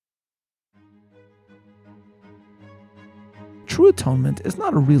True atonement is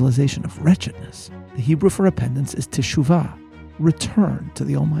not a realization of wretchedness. The Hebrew for repentance is teshuvah, return to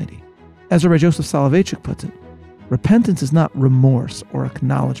the Almighty. As Rabbi Joseph Soloveitchik puts it, repentance is not remorse or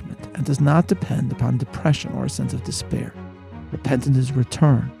acknowledgement and does not depend upon depression or a sense of despair. Repentance is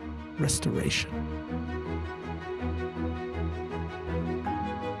return, restoration.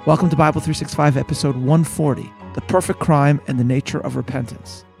 Welcome to Bible 365, episode 140, The Perfect Crime and the Nature of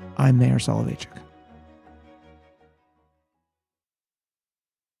Repentance. I'm Meir Soloveitchik.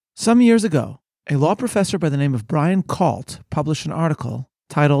 Some years ago, a law professor by the name of Brian Kalt published an article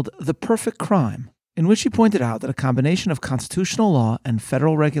titled The Perfect Crime, in which he pointed out that a combination of constitutional law and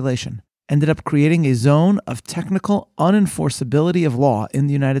federal regulation ended up creating a zone of technical unenforceability of law in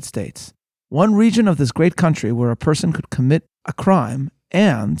the United States, one region of this great country where a person could commit a crime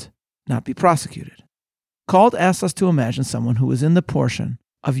and not be prosecuted. Kalt asked us to imagine someone who is in the portion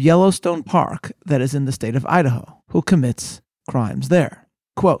of Yellowstone Park that is in the state of Idaho, who commits crimes there.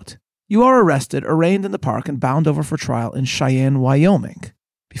 Quote, "You are arrested, arraigned in the park, and bound over for trial in Cheyenne, Wyoming,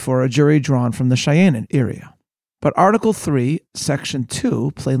 before a jury drawn from the Cheyenne area. But Article 3, Section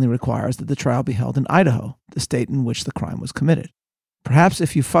 2 plainly requires that the trial be held in Idaho, the state in which the crime was committed. Perhaps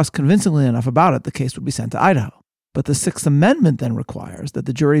if you fuss convincingly enough about it, the case would be sent to Idaho. But the Sixth Amendment then requires that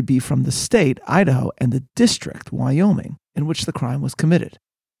the jury be from the state, Idaho, and the district, Wyoming, in which the crime was committed.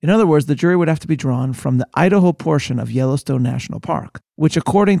 In other words, the jury would have to be drawn from the Idaho portion of Yellowstone National Park, which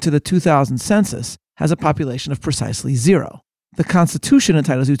according to the 2000 census has a population of precisely 0. The Constitution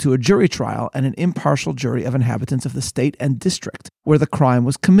entitles you to a jury trial and an impartial jury of inhabitants of the state and district where the crime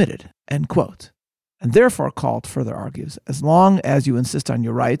was committed." End quote. And therefore, Kalt further argues, as long as you insist on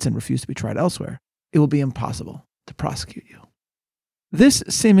your rights and refuse to be tried elsewhere, it will be impossible to prosecute you. This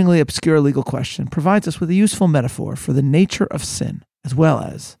seemingly obscure legal question provides us with a useful metaphor for the nature of sin, as well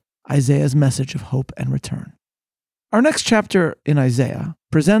as Isaiah's message of hope and return. Our next chapter in Isaiah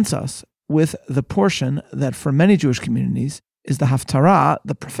presents us with the portion that for many Jewish communities is the Haftarah,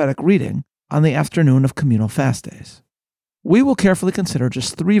 the prophetic reading, on the afternoon of communal fast days. We will carefully consider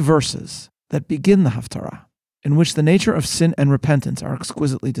just 3 verses that begin the Haftarah, in which the nature of sin and repentance are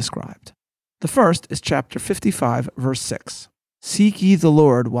exquisitely described. The first is chapter 55, verse 6. "Seek ye the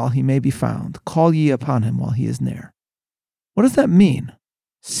Lord while he may be found. Call ye upon him while he is near." What does that mean?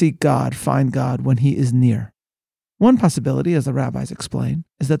 Seek God, find God when he is near. One possibility, as the rabbis explain,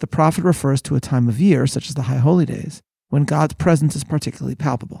 is that the prophet refers to a time of year, such as the High Holy Days, when God's presence is particularly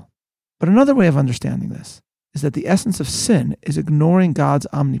palpable. But another way of understanding this is that the essence of sin is ignoring God's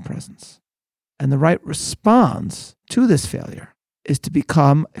omnipresence. And the right response to this failure is to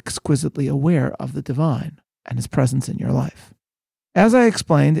become exquisitely aware of the divine and his presence in your life. As I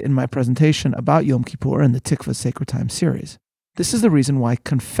explained in my presentation about Yom Kippur in the Tikva Sacred Time series, this is the reason why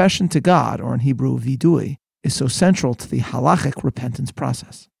confession to God, or in Hebrew, vidui, is so central to the halachic repentance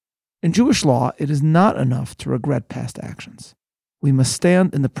process. In Jewish law, it is not enough to regret past actions. We must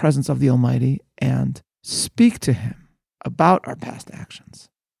stand in the presence of the Almighty and speak to him about our past actions.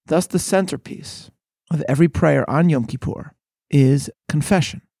 Thus, the centerpiece of every prayer on Yom Kippur is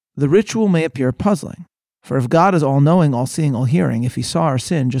confession. The ritual may appear puzzling, for if God is all-knowing, all-seeing, all-hearing, if he saw our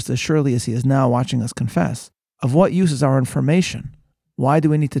sin just as surely as he is now watching us confess, of what use is our information? Why do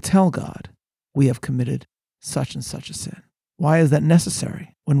we need to tell God we have committed such and such a sin? Why is that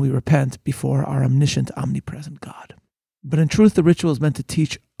necessary when we repent before our omniscient, omnipresent God? But in truth, the ritual is meant to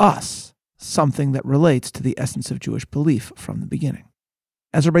teach us something that relates to the essence of Jewish belief from the beginning.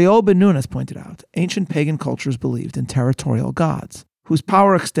 As Rabbi Yoel ben Nun has pointed out, ancient pagan cultures believed in territorial gods, whose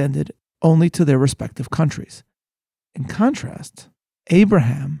power extended only to their respective countries. In contrast,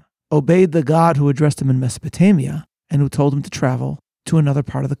 Abraham obeyed the God who addressed him in Mesopotamia and who told him to travel to another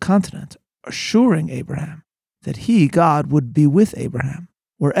part of the continent, assuring Abraham that he, God, would be with Abraham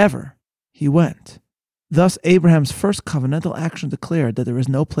wherever he went. Thus, Abraham's first covenantal action declared that there is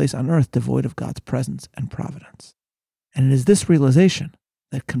no place on earth devoid of God's presence and providence. And it is this realization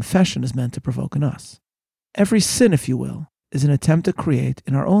that confession is meant to provoke in us. Every sin, if you will, is an attempt to create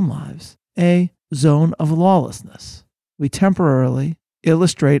in our own lives a zone of lawlessness. We temporarily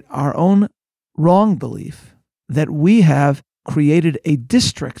illustrate our own wrong belief that we have created a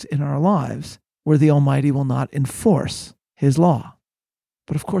district in our lives where the Almighty will not enforce his law.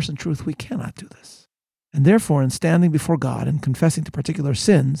 But of course, in truth, we cannot do this. And therefore, in standing before God and confessing to particular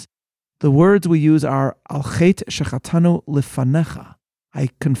sins, the words we use are al chet shechatanu lifanecha. I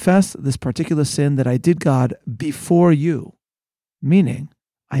confess this particular sin that I did, God, before you. Meaning,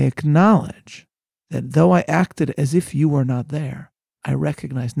 I acknowledge that though I acted as if you were not there, I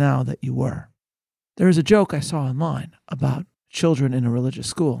recognize now that you were. There is a joke I saw online about children in a religious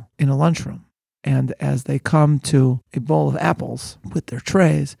school in a lunchroom. And as they come to a bowl of apples with their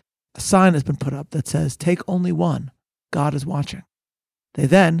trays, a sign has been put up that says, "Take only one. God is watching." They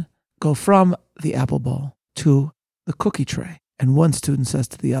then go from the apple bowl to the cookie tray, and one student says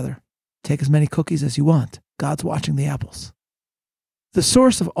to the other, "Take as many cookies as you want. God's watching the apples." The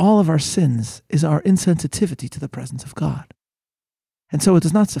source of all of our sins is our insensitivity to the presence of God. And so it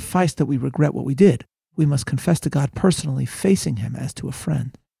does not suffice that we regret what we did. We must confess to God personally, facing him as to a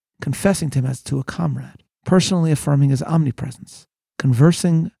friend, confessing to him as to a comrade, personally affirming his omnipresence,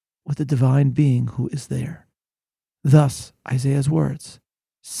 conversing with the divine being who is there. Thus, Isaiah's words,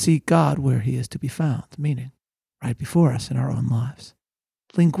 "Seek God where he is to be found," meaning right before us in our own lives.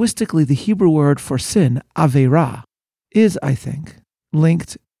 Linguistically, the Hebrew word for sin, averah, is, I think,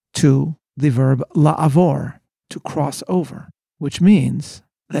 linked to the verb la'avor, to cross over, which means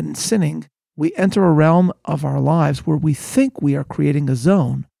that in sinning, we enter a realm of our lives where we think we are creating a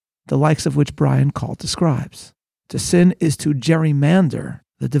zone, the likes of which Brian Kalt describes. To sin is to gerrymander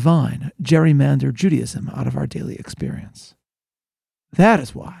the divine, gerrymander Judaism out of our daily experience. That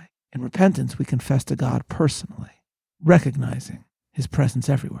is why, in repentance, we confess to God personally, recognizing his presence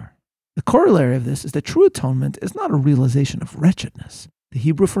everywhere. The corollary of this is that true atonement is not a realization of wretchedness. The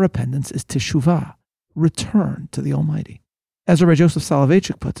Hebrew for repentance is teshuvah, return to the Almighty. As Rabbi Joseph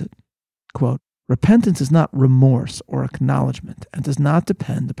Soloveitchik puts it, quote, "Repentance is not remorse or acknowledgement and does not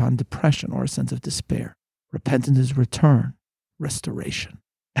depend upon depression or a sense of despair. Repentance is return, restoration,"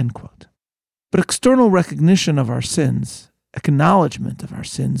 end quote. But external recognition of our sins, acknowledgement of our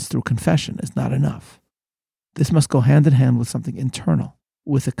sins through confession is not enough. This must go hand in hand with something internal,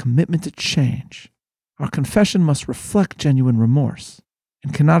 with a commitment to change. Our confession must reflect genuine remorse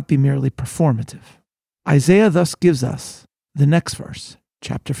and cannot be merely performative. Isaiah thus gives us the next verse,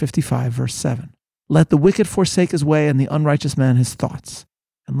 chapter 55, verse 7. "Let the wicked forsake his way and the unrighteous man his thoughts,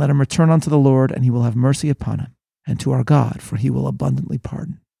 and let him return unto the Lord, and he will have mercy upon him, and to our God, for he will abundantly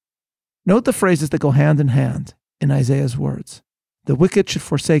pardon." Note the phrases that go hand in hand in Isaiah's words. The wicked should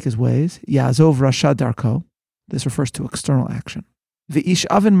forsake his ways, Ya'azov rasha darko. This refers to external action. V'ish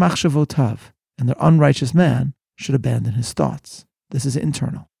avin machshavotav, and the unrighteous man should abandon his thoughts. This is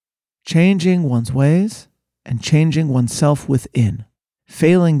internal. Changing one's ways and changing oneself within.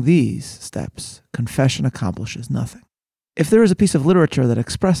 Failing these steps, confession accomplishes nothing. If there is a piece of literature that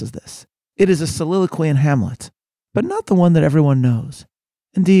expresses this, it is a soliloquy in Hamlet, but not the one that everyone knows.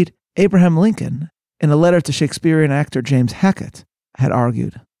 Indeed, Abraham Lincoln, in a letter to Shakespearean actor James Hackett, had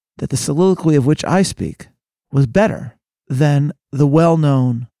argued that the soliloquy of which I speak was better than the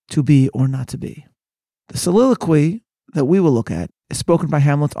well-known "to be or not to be." The soliloquy that we will look at is spoken by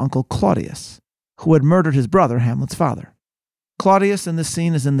Hamlet's uncle Claudius, who had murdered his brother, Hamlet's father. Claudius in this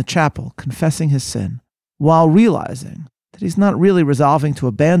scene is in the chapel, confessing his sin, while realizing that he's not really resolving to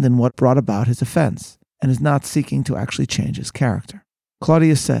abandon what brought about his offense, and is not seeking to actually change his character.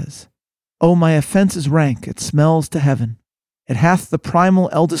 Claudius says, "O my offense is rank, it smells to heaven. It hath the primal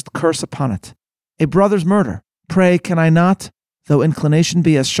eldest curse upon it. A brother's murder. Pray, can I not, though inclination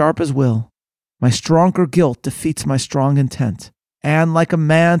be as sharp as will? My stronger guilt defeats my strong intent, and like a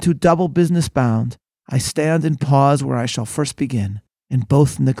man to double business bound, I stand in pause where I shall first begin, in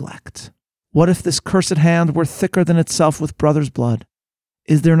both neglect. What if this cursed hand were thicker than itself with brother's blood?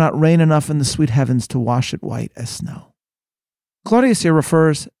 Is there not rain enough in the sweet heavens to wash it white as snow?" Claudius here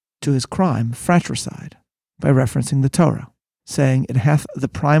refers to his crime, fratricide, by referencing the Torah, saying it hath the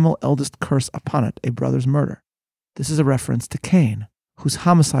primal eldest curse upon it, a brother's murder. This is a reference to Cain, whose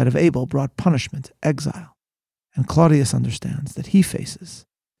homicide of Abel brought punishment, exile. And Claudius understands that he faces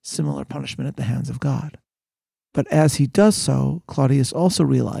similar punishment at the hands of God. But as he does so, Claudius also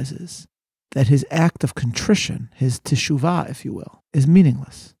realizes that his act of contrition, his teshuvah, if you will, is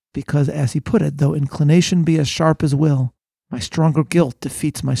meaningless, because as he put it, though inclination be as sharp as will, my stronger guilt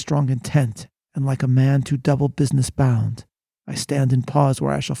defeats my strong intent, and like a man to double business bound, I stand in pause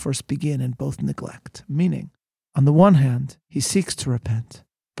where I shall first begin in both neglect. Meaning, on the one hand, he seeks to repent,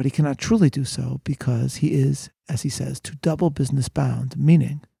 but he cannot truly do so because he is, as he says, to double business bound,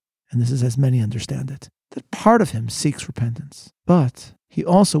 meaning, and this is as many understand it, that part of him seeks repentance, but he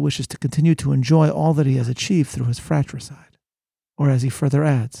also wishes to continue to enjoy all that he has achieved through his fratricide. Or as he further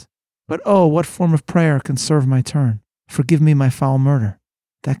adds, "But oh, what form of prayer can serve my turn? Forgive me my foul murder.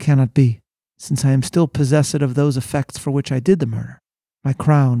 That cannot be, since I am still possessed of those effects for which I did the murder, my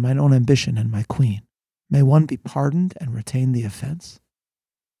crown, mine own ambition, and my queen. May one be pardoned and retain the offense?"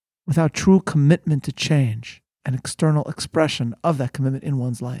 Without true commitment to change, an external expression of that commitment in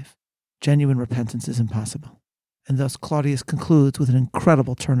one's life, genuine repentance is impossible. And thus Claudius concludes with an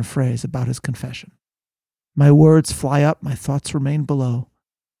incredible turn of phrase about his confession. "My words fly up, my thoughts remain below.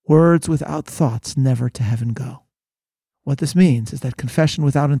 Words without thoughts never to heaven go. What this means is that confession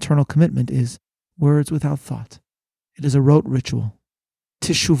without internal commitment is words without thought. It is a rote ritual.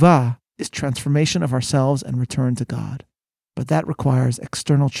 Teshuvah is transformation of ourselves and return to God. But that requires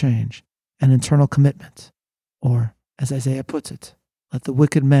external change and internal commitment. Or, as Isaiah puts it, let the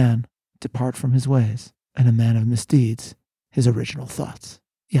wicked man depart from his ways, and a man of misdeeds his original thoughts.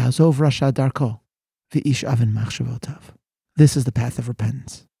 Ya'azov rasha darko, v'ish avin machshavotav. This is the path of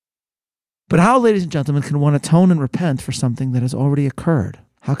repentance. But how, ladies and gentlemen, can one atone and repent for something that has already occurred?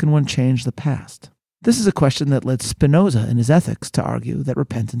 How can one change the past? This is a question that led Spinoza in his Ethics to argue that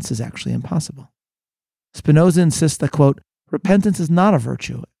repentance is actually impossible. Spinoza insists that, quote, repentance is not a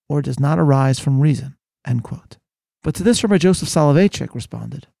virtue or does not arise from reason, end quote. But to this, Rabbi Joseph Soloveitchik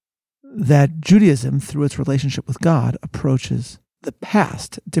responded that Judaism, through its relationship with God, approaches the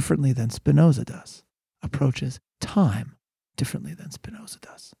past differently than Spinoza does, approaches time differently than Spinoza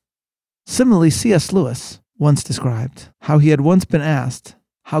does. Similarly, C.S. Lewis once described how he had once been asked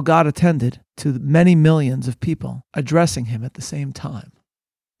how God attended to many millions of people addressing him at the same time.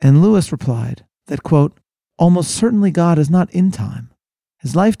 And Lewis replied that, quote, almost certainly God is not in time.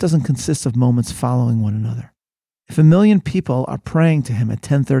 His life doesn't consist of moments following one another. If 1 million people are praying to him at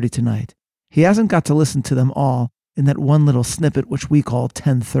 10:30 tonight, he hasn't got to listen to them all in that one little snippet which we call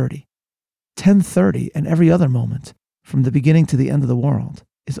 10:30. 10:30 and every other moment, from the beginning to the end of the world,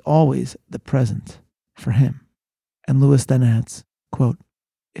 is always the present for him. And Lewis then adds, quote,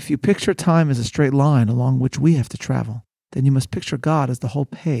 if you picture time as a straight line along which we have to travel, then you must picture God as the whole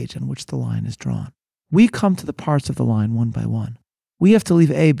page on which the line is drawn. We come to the parts of the line one by one. We have to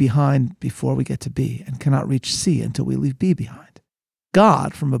leave A behind before we get to B and cannot reach C until we leave B behind.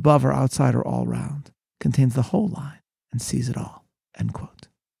 God, from above or outside or all round, contains the whole line and sees it all, end quote.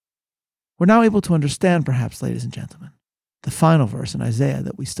 We're now able to understand, perhaps, ladies and gentlemen, the final verse in Isaiah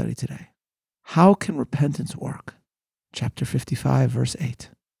that we study today. How can repentance work? Chapter 55, verse 8.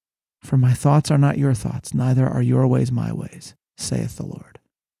 For my thoughts are not your thoughts, neither are your ways my ways, saith the Lord.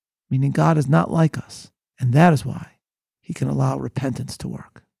 Meaning God is not like us, and that is why he can allow repentance to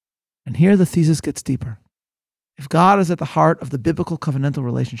work. And here the thesis gets deeper. If God is at the heart of the biblical covenantal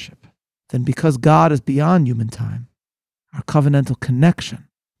relationship, then because God is beyond human time, our covenantal connection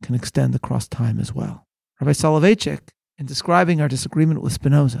can extend across time as well. Rabbi Soloveitchik, in describing our disagreement with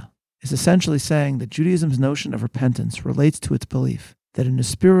Spinoza, is essentially saying that Judaism's notion of repentance relates to its belief that in a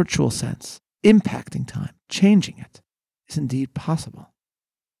spiritual sense, impacting time, changing it, is indeed possible.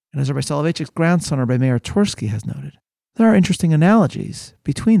 And as Rabbi Soloveitchik's grandson, Rabbi Meir Tursky, has noted, there are interesting analogies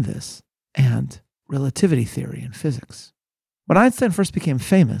between this and relativity theory in physics. When Einstein first became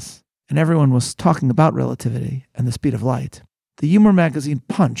famous, and everyone was talking about relativity and the speed of light, the humor magazine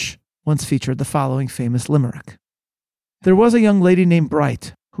Punch once featured the following famous limerick. There was a young lady named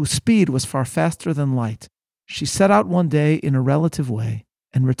Bright, whose speed was far faster than light. She set out one day in a relative way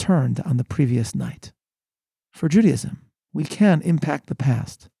and returned on the previous night. For Judaism, we can impact the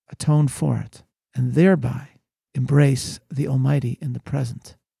past, atone for it, and thereby embrace the Almighty in the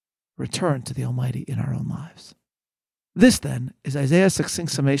present, return to the Almighty in our own lives. This, then, is Isaiah's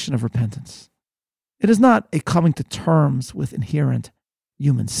succinct summation of repentance. It is not a coming to terms with inherent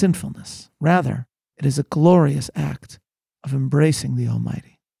human sinfulness. Rather, it is a glorious act of embracing the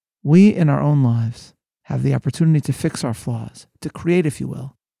Almighty. We, in our own lives, have the opportunity to fix our flaws, to create, if you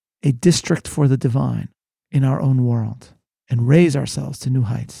will, a district for the divine in our own world, and raise ourselves to new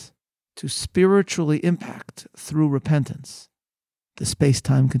heights, to spiritually impact through repentance the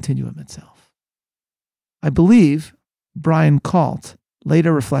space-time continuum itself. I believe Brian Kalt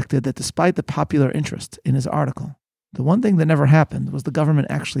later reflected that despite the popular interest in his article, the one thing that never happened was the government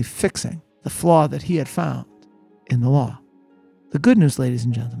actually fixing the flaw that he had found in the law. The good news, ladies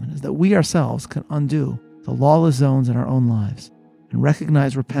and gentlemen, is that we ourselves can undo the lawless zones in our own lives and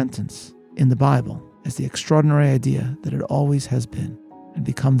recognize repentance in the Bible as the extraordinary idea that it always has been, and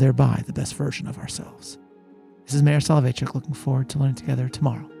become thereby the best version of ourselves. This is Meir Soloveitchik, looking forward to learning together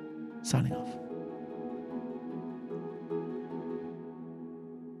tomorrow. Signing off.